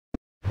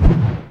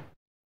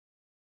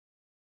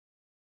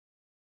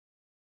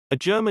A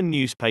German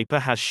newspaper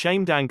has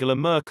shamed Angela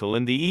Merkel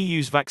and the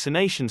EU's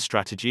vaccination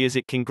strategy as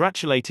it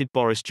congratulated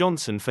Boris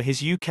Johnson for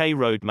his UK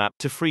roadmap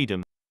to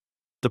freedom.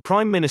 The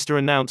Prime Minister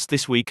announced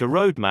this week a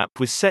roadmap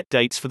with set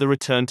dates for the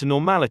return to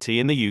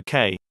normality in the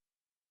UK.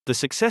 The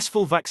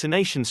successful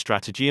vaccination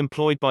strategy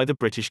employed by the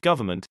British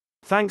government,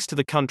 thanks to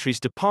the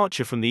country's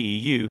departure from the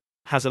EU,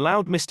 has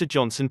allowed Mr.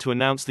 Johnson to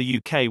announce the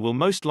UK will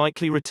most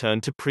likely return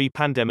to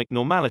pre-pandemic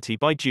normality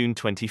by June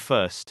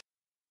 21.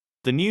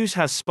 The news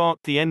has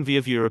sparked the envy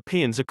of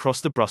Europeans across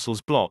the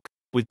Brussels bloc,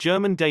 with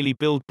German Daily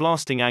Bild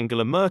blasting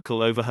Angela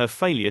Merkel over her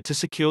failure to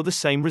secure the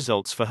same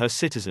results for her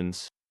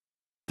citizens.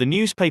 The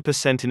newspaper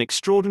sent an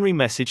extraordinary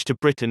message to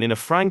Britain in a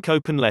frank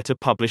open letter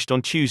published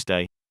on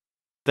Tuesday.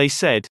 They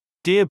said,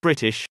 "Dear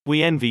British,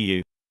 we envy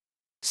you.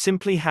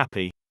 Simply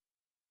happy."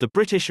 The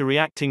British are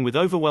reacting with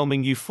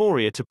overwhelming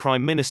euphoria to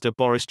Prime Minister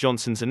Boris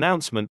Johnson's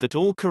announcement that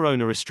all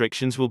corona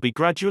restrictions will be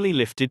gradually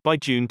lifted by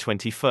June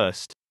 21.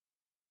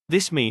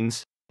 This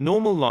means,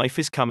 normal life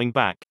is coming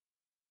back.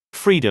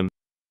 Freedom.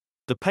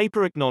 The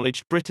paper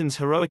acknowledged Britain's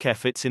heroic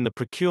efforts in the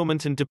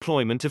procurement and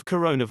deployment of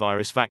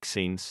coronavirus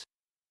vaccines.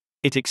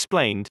 It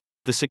explained,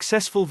 the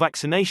successful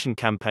vaccination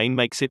campaign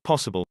makes it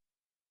possible.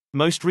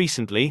 Most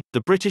recently,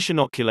 the British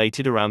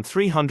inoculated around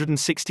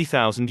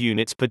 360,000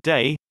 units per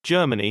day,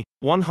 Germany,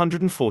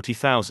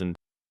 140,000.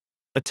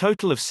 A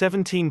total of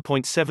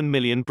 17.7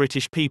 million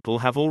British people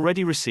have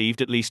already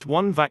received at least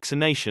one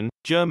vaccination,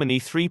 Germany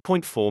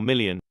 3.4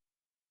 million.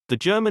 The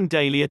German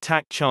Daily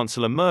attacked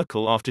Chancellor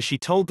Merkel after she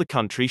told the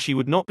country she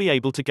would not be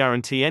able to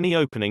guarantee any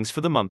openings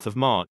for the month of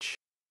March.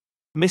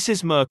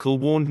 Mrs. Merkel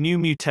warned new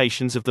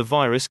mutations of the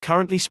virus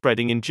currently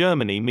spreading in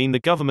Germany mean the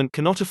government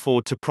cannot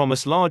afford to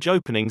promise large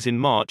openings in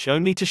March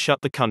only to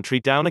shut the country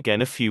down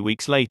again a few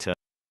weeks later.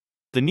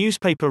 The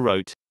newspaper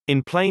wrote,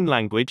 in plain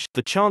language,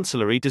 the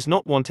Chancellery does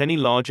not want any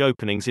large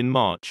openings in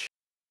March.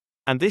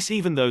 And this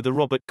even though the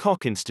Robert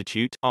Koch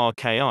Institute,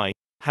 RKI,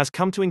 has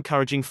come to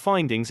encouraging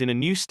findings in a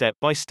new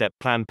step-by-step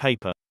plan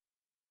paper.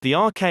 The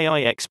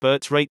RKI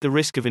experts rate the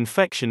risk of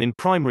infection in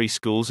primary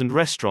schools and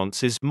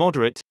restaurants as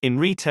moderate, in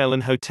retail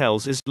and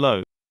hotels as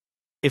low.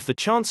 If the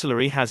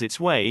Chancellery has its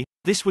way,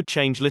 this would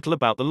change little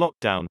about the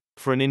lockdown,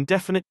 for an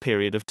indefinite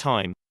period of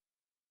time.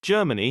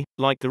 Germany,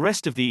 like the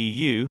rest of the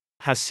EU,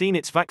 has seen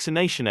its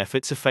vaccination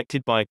efforts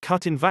affected by a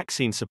cut in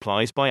vaccine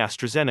supplies by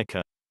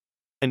AstraZeneca.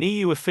 An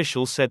EU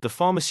official said the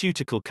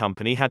pharmaceutical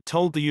company had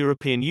told the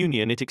European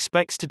Union it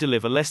expects to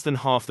deliver less than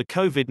half the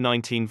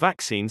COVID-19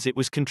 vaccines it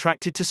was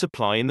contracted to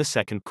supply in the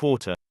second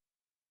quarter.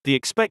 The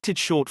expected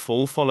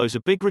shortfall follows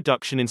a big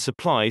reduction in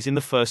supplies in the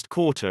first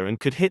quarter and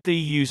could hit the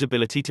EU's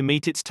ability to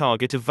meet its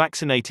target of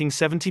vaccinating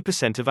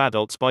 70% of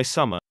adults by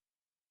summer.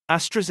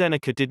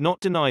 AstraZeneca did not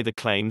deny the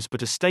claims,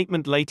 but a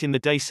statement late in the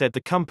day said the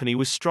company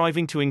was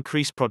striving to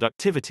increase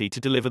productivity to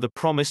deliver the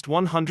promised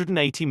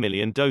 180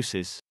 million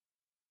doses.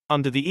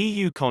 Under the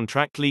EU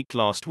contract leaked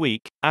last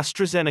week,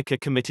 AstraZeneca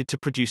committed to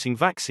producing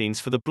vaccines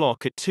for the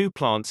bloc at 2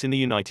 plants in the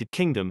United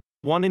Kingdom,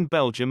 one in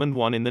Belgium and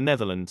one in the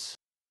Netherlands.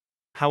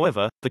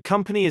 However, the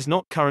company is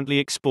not currently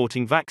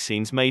exporting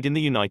vaccines made in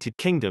the United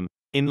Kingdom,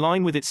 in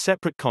line with its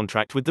separate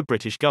contract with the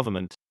British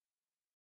government.